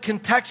revealed,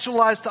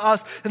 contextualized to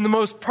us in the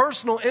most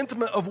personal,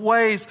 intimate of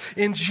ways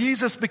in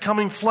Jesus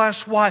becoming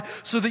flesh. Why?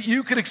 So that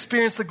you could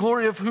experience the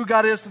glory of who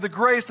God is through the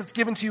grace that's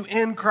given to you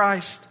in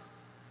Christ.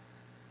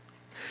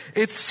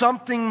 It's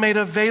something made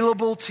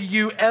available to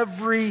you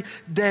every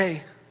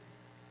day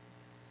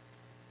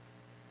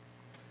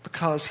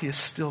because He is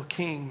still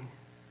King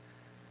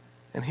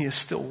and He is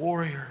still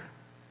warrior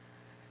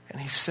and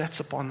He sits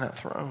upon that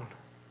throne.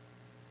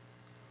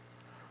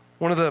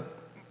 One of the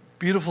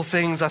beautiful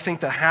things I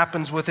think that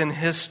happens within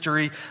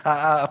history,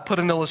 I put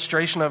an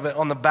illustration of it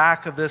on the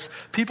back of this.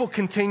 People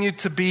continue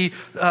to be,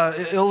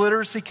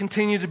 illiteracy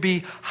continued to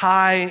be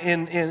high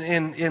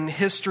in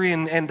history,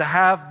 and to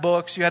have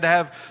books, you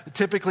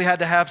typically had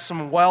to have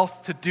some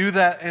wealth to do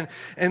that.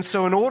 And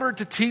so in order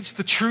to teach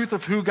the truth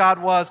of who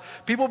God was,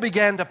 people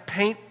began to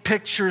paint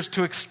pictures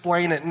to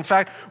explain it. In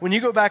fact, when you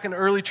go back in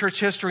early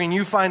church history and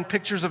you find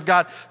pictures of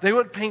God, they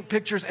would paint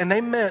pictures, and they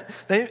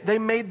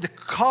made the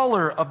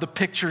color of the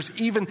pictures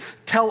even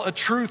tell a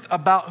truth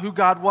about who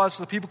God was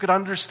so that people could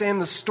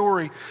understand the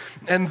story.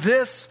 And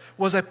this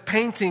was a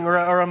painting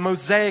or a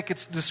mosaic.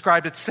 It's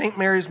described, it's St.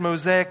 Mary's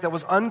mosaic that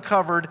was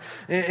uncovered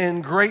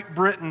in Great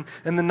Britain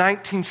in the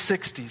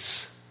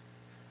 1960s.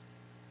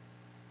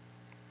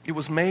 It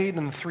was made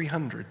in the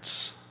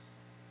 300s.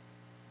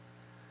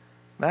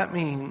 That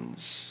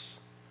means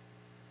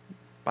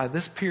by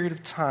this period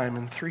of time,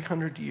 in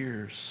 300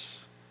 years,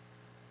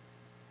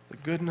 the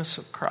goodness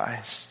of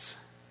Christ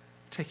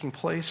taking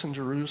place in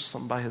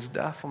Jerusalem by His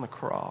death on the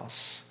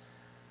cross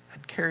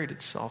had carried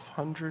itself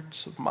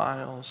hundreds of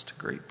miles to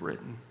Great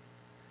Britain.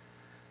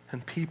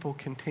 And people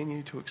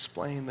continue to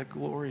explain the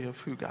glory of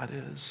who God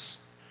is.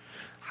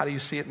 How do you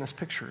see it in this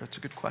picture? That's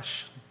a good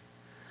question.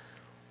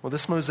 Well,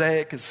 this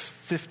mosaic is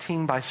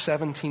 15 by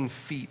 17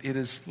 feet. It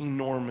is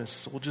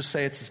enormous. We'll just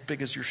say it's as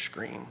big as your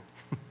screen.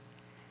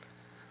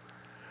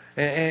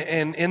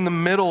 And in the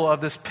middle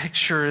of this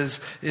picture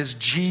is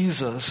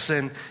Jesus.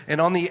 And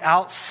on the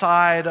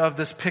outside of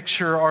this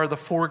picture are the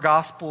four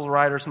gospel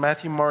writers,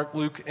 Matthew, Mark,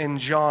 Luke, and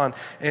John.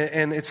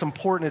 And it's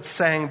important. It's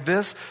saying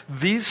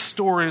these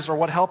stories are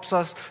what helps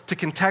us to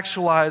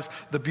contextualize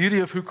the beauty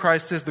of who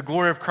Christ is, the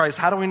glory of Christ.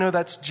 How do we know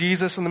that's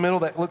Jesus in the middle?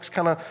 That looks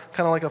kind of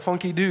like a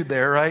funky dude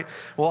there, right?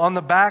 Well, on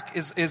the back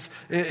is the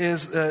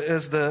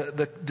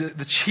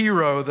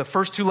chiro, the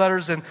first two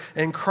letters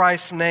in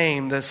Christ's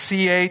name, the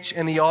CH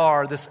and the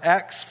R, this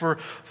X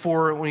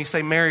for when you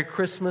say Merry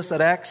Christmas,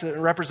 that X, it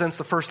represents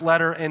the first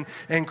letter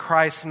in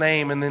Christ's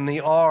name. And then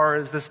the R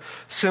is this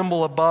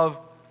symbol above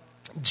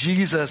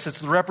Jesus. It's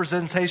the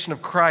representation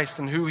of Christ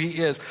and who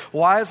He is.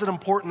 Why is it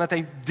important that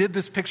they did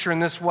this picture in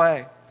this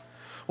way?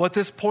 Well, at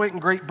this point in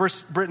Great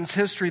Britain's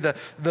history,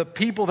 the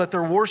people that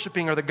they're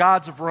worshiping are the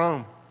gods of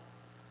Rome.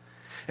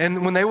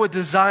 And when they would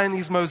design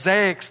these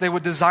mosaics, they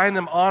would design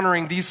them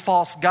honoring these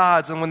false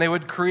gods. And when they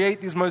would create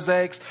these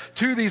mosaics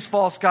to these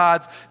false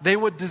gods, they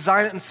would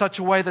design it in such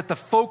a way that the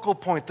focal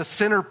point, the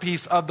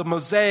centerpiece of the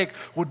mosaic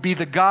would be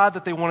the God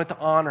that they wanted to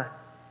honor.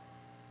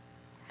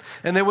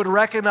 And they would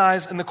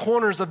recognize in the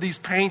corners of these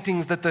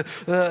paintings that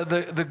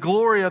the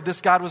glory of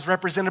this God was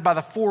represented by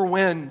the four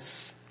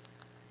winds.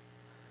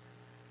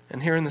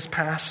 And here in this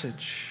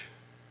passage,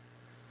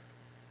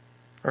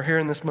 or here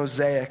in this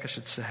mosaic, I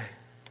should say,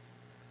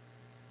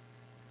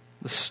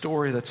 the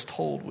story that's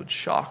told would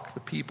shock the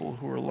people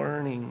who are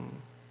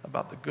learning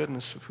about the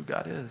goodness of who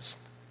God is.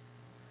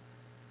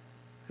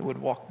 They would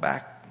walk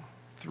back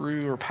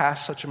through or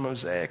past such a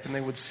mosaic and they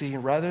would see,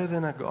 rather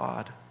than a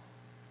God,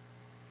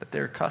 that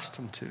they're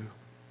accustomed to.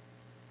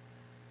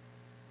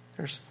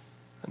 There's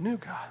a new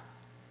God.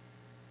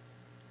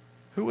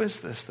 Who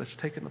is this that's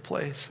taken the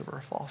place of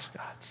our false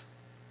gods?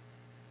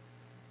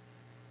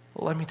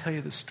 Well, let me tell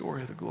you the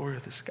story of the glory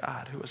of this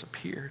God who has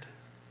appeared.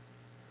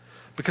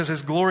 Because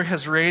his glory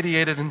has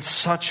radiated in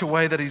such a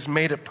way that he's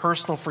made it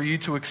personal for you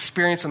to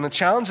experience. And the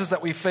challenges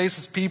that we face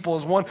as people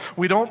is, one,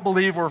 we don't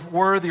believe we're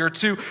worthy, or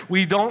two,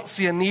 we don't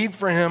see a need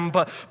for him.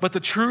 But the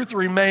truth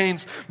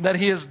remains that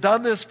he has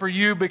done this for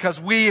you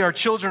because we are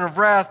children of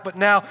wrath. But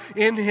now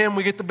in him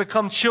we get to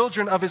become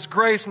children of his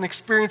grace and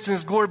experiencing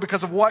his glory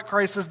because of what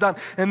Christ has done.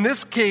 And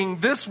this king,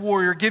 this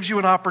warrior, gives you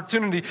an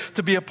opportunity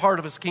to be a part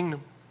of his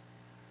kingdom.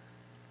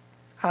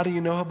 How do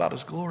you know about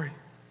his glory?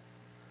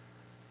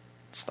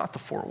 It's not the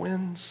four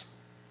winds.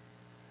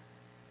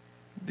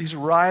 These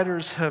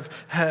writers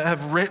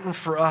have written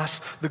for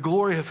us the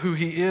glory of who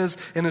he is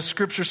in his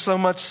scripture, so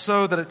much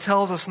so that it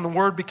tells us, and the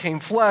word became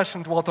flesh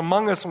and dwelt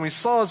among us, and we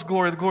saw his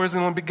glory. The glory is the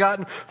only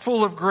begotten,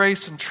 full of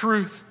grace and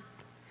truth.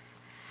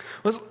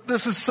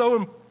 This is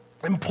so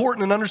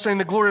important in understanding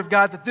the glory of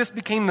God that this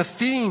became the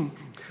theme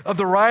of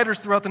the writers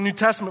throughout the New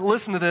Testament.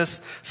 Listen to this,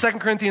 2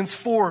 Corinthians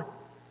 4.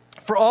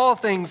 For all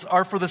things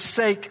are for the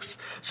sakes,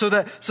 so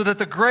that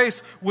the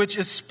grace which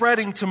is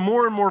spreading to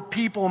more and more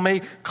people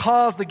may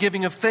cause the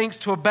giving of thanks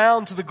to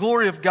abound to the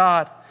glory of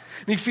God.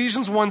 In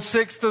Ephesians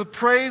 1:6, to the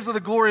praise of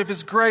the glory of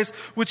his grace,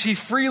 which he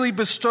freely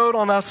bestowed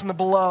on us in the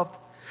beloved.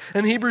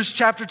 In Hebrews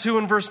chapter 2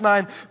 and verse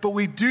 9, but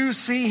we do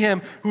see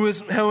him who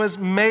is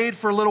made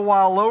for a little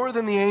while lower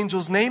than the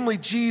angels, namely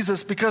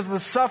Jesus, because of the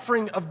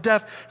suffering of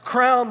death,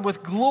 crowned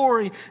with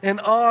glory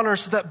and honor,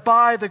 so that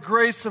by the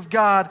grace of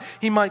God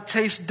he might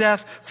taste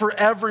death for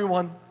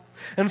everyone.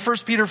 In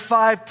 1 Peter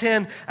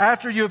 5:10,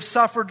 after you have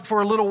suffered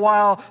for a little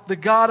while, the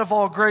God of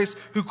all grace,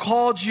 who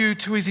called you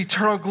to his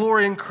eternal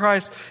glory in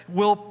Christ,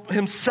 will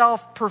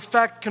himself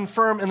perfect,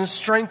 confirm, and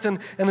strengthen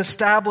and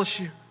establish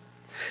you.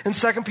 In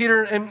 2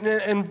 Peter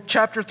in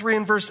chapter 3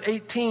 and verse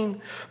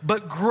 18,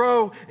 but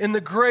grow in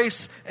the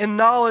grace and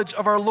knowledge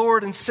of our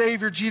Lord and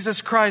Savior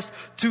Jesus Christ.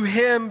 To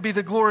him be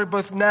the glory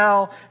both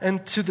now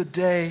and to the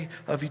day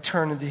of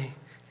eternity.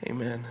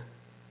 Amen.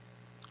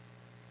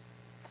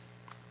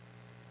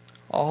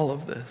 All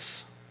of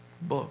this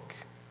book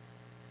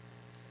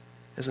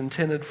is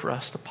intended for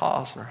us to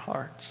pause in our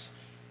hearts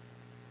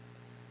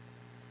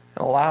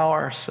and allow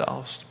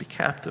ourselves to be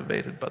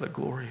captivated by the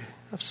glory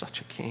of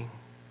such a king.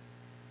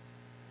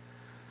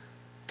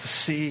 To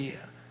see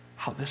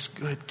how this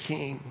good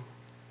king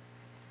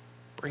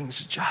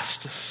brings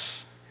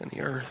justice in the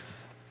earth.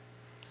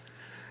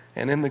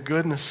 And in the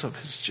goodness of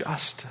his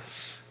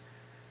justice,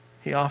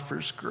 he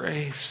offers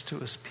grace to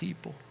his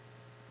people.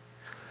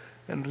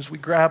 And as we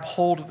grab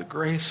hold of the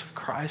grace of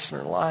Christ in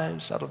our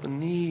lives, out of the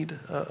need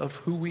of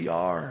who we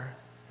are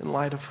in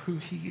light of who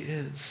he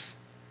is,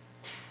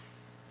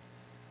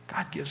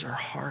 God gives our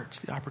hearts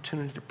the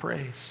opportunity to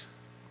praise.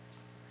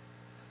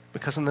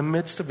 Because in the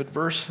midst of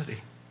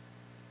adversity,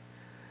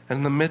 and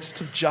in the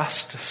midst of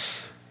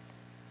justice,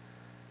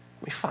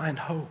 we find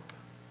hope.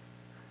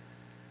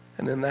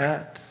 And in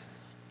that,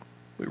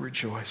 we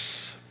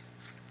rejoice.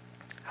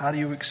 How do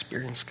you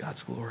experience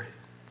God's glory?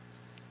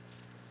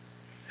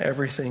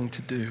 Everything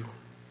to do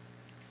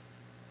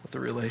with the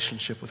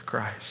relationship with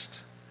Christ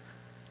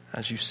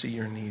as you see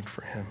your need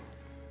for him.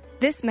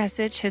 This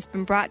message has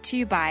been brought to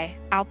you by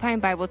Alpine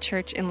Bible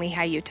Church in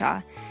Lehi,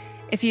 Utah.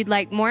 If you'd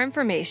like more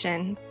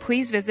information,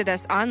 please visit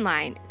us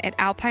online at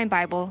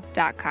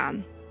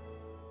alpinebible.com.